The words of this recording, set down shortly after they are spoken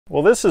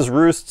Well, this is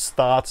Roost's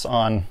thoughts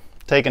on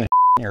taking a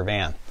in your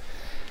van.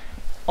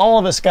 All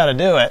of us got to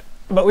do it,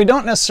 but we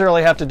don't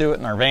necessarily have to do it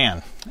in our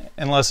van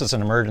unless it's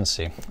an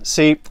emergency.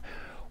 See,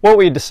 what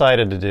we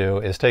decided to do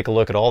is take a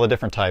look at all the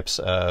different types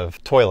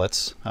of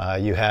toilets.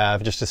 You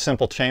have just a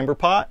simple chamber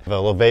pot, a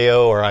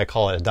Laveo, or I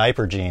call it a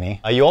diaper genie.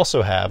 You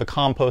also have a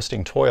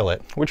composting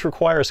toilet, which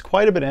requires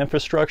quite a bit of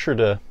infrastructure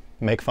to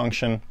make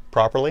function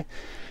properly.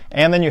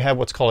 And then you have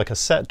what's called a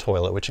cassette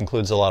toilet, which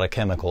includes a lot of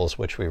chemicals,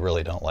 which we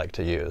really don't like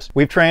to use.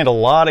 We've trained a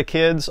lot of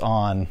kids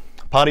on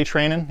potty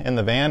training in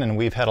the van, and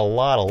we've had a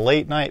lot of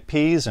late night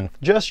pees and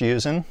just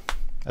using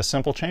a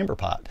simple chamber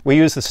pot. We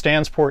use the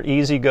Stansport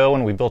Easy Go,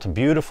 and we built a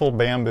beautiful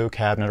bamboo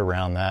cabinet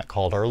around that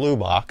called our loo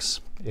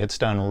box. It's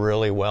done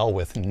really well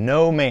with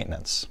no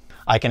maintenance.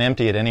 I can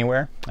empty it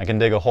anywhere. I can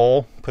dig a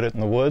hole, put it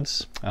in the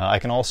woods. I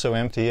can also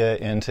empty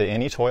it into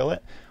any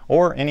toilet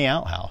or any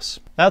outhouse.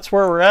 That's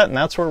where we're at, and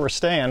that's where we're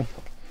staying.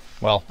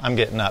 Well, I'm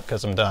getting up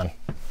because I'm done.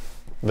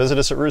 Visit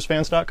us at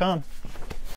roostvans.com.